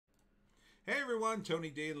Hey everyone, Tony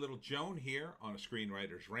D and Little Joan here on a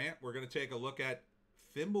Screenwriter's Rant. We're going to take a look at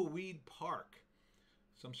Thimbleweed Park,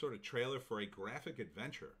 some sort of trailer for a graphic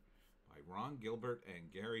adventure by Ron Gilbert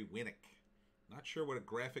and Gary Winnick. Not sure what a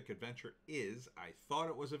graphic adventure is. I thought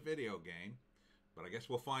it was a video game, but I guess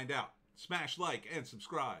we'll find out. Smash like and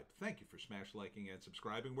subscribe. Thank you for smash liking and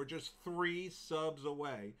subscribing. We're just 3 subs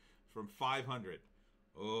away from 500.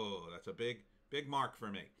 Oh, that's a big mark for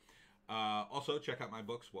me. Also, check out my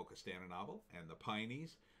books, Wokistan, a Novel, and The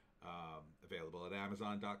Pineys. Available at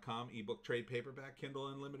Amazon.com. Ebook, trade paperback, Kindle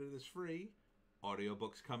Unlimited is free.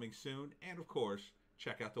 Audiobooks coming soon. And, of course,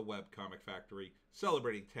 check out the Webcomic Factory,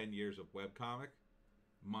 celebrating 10 years of webcomic.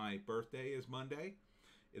 My birthday is Monday.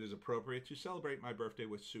 It is appropriate to celebrate my birthday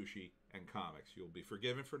with sushi and comics. You'll be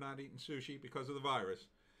forgiven for not eating sushi because of the virus,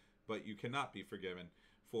 but you cannot be forgiven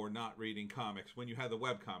for not reading comics when you have the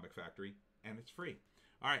Webcomic Factory, and it's free.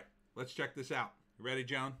 All right. Let's check this out. You ready,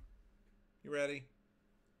 Joan? You ready?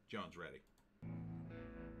 Joan's ready.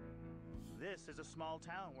 This is a small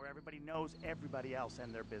town where everybody knows everybody else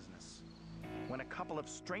and their business. When a couple of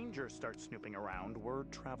strangers start snooping around,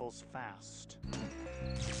 word travels fast.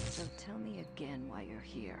 So tell me again why you're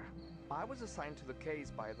here. I was assigned to the case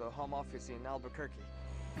by the home office in Albuquerque.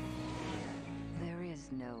 There is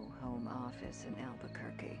no home office in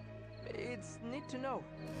Albuquerque. It's neat to know.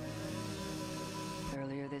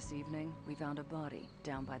 Earlier this evening, we found a body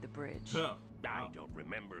down by the bridge. Oh, I don't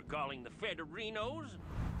remember calling the Federinos.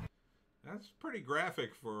 that's pretty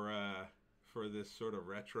graphic for this sort of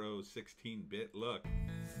retro 16-bit look.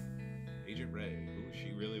 Agent Ray, who is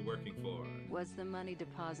she really working for? Was the money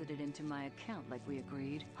deposited into my account like we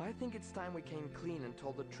agreed? I think it's time we came clean and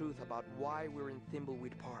told the truth about why we're in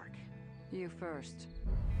Thimbleweed Park. You first.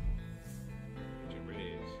 Agent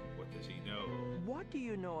Ray, what does he know? What do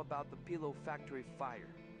you know about the Pillow Factory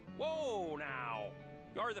fire? Whoa, now.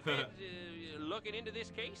 Are the feds looking into this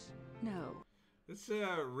case? No. It's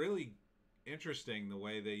really interesting the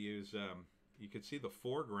way they use, you could see the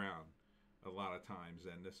foreground a lot of times,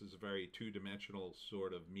 and this is a very two-dimensional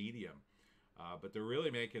sort of medium. But they're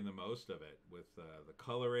really making the most of it with the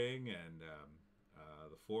coloring and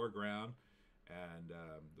the foreground. And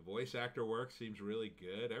the voice actor work seems really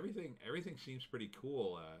good. Everything seems pretty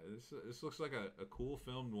cool. This looks like a cool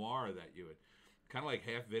film noir that you would kind of like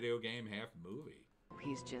half video game, half movie.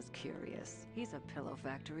 He's just curious. He's a Pillow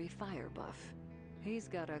Factory fire buff. He's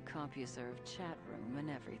got a CompuServe chat room and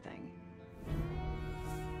everything.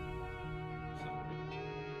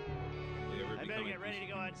 I better get ready to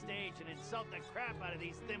go on stage and insult the crap out of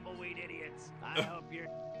these Thimbleweed idiots. I hope your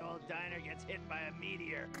old diner gets hit by a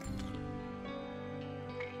meteor.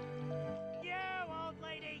 You, old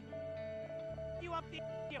lady! You up the...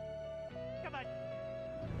 You... Come on.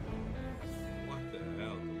 What the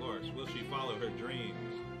hell, Dolores? Will she follow her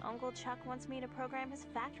dreams? Uncle Chuck wants me to program his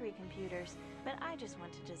factory computers, but I just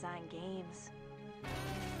want to design games.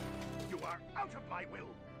 You are out of my will.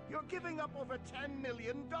 You're giving up over $10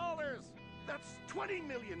 million. That's $20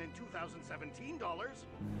 million in 2017 dollars.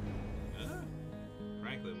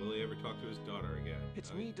 Frankly, will he ever talk to his daughter again?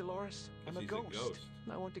 It's me, Dolores. I'm a he's ghost. a ghost.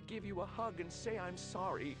 I want to give you a hug and say I'm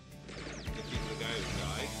sorry. If he's the guy who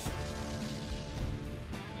died.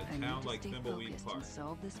 I In a need town to like stay Thimbleweed focused Park. and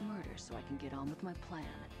solve this murder so I can get on with my plan.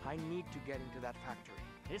 I need to get into that factory.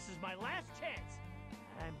 This is my last chance.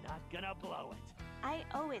 I'm not gonna blow it. I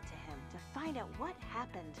owe it to him to find out what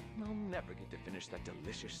happened. I'll never get to finish that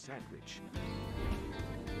delicious sandwich.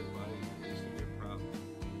 Everybody's the least of your problem.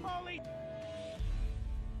 Holy...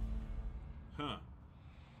 Huh.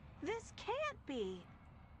 This can't be.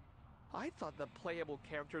 I thought the playable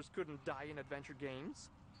characters couldn't die in adventure games.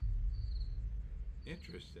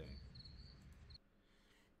 Interesting.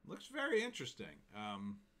 Looks very interesting.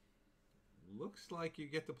 Looks like you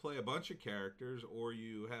get to play a bunch of characters, or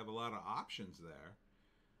you have a lot of options there.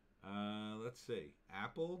 Let's see.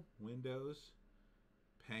 Apple, Windows,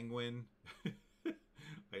 Penguin.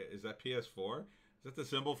 Is that PS4? Is that the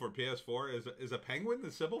symbol for PS4? Is a penguin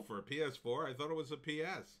the symbol for a PS4? I thought it was a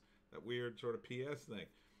PS. That weird sort of PS thing.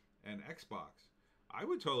 And Xbox. I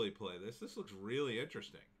would totally play this. This looks really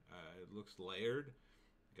interesting. It looks layered.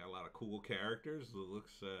 Got a lot of cool characters. It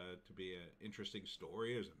looks to be an interesting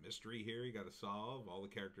story. There's a mystery here you got to solve. All the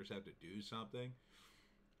characters have to do something.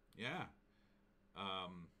 Yeah.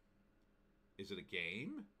 Is it a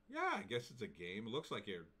game? Yeah, I guess it's a game. It looks like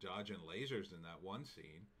you're dodging lasers in that one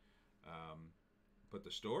scene. But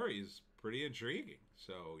the story is pretty intriguing.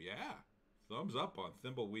 So, yeah. Thumbs up on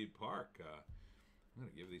Thimbleweed Park. I'm going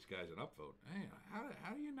to give these guys an upvote. Hey,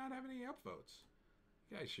 how do you not have any upvotes?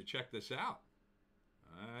 You guys should check this out.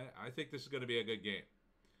 I think this is going to be a good game.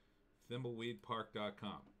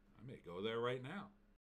 Thimbleweedpark.com. I may go there right now.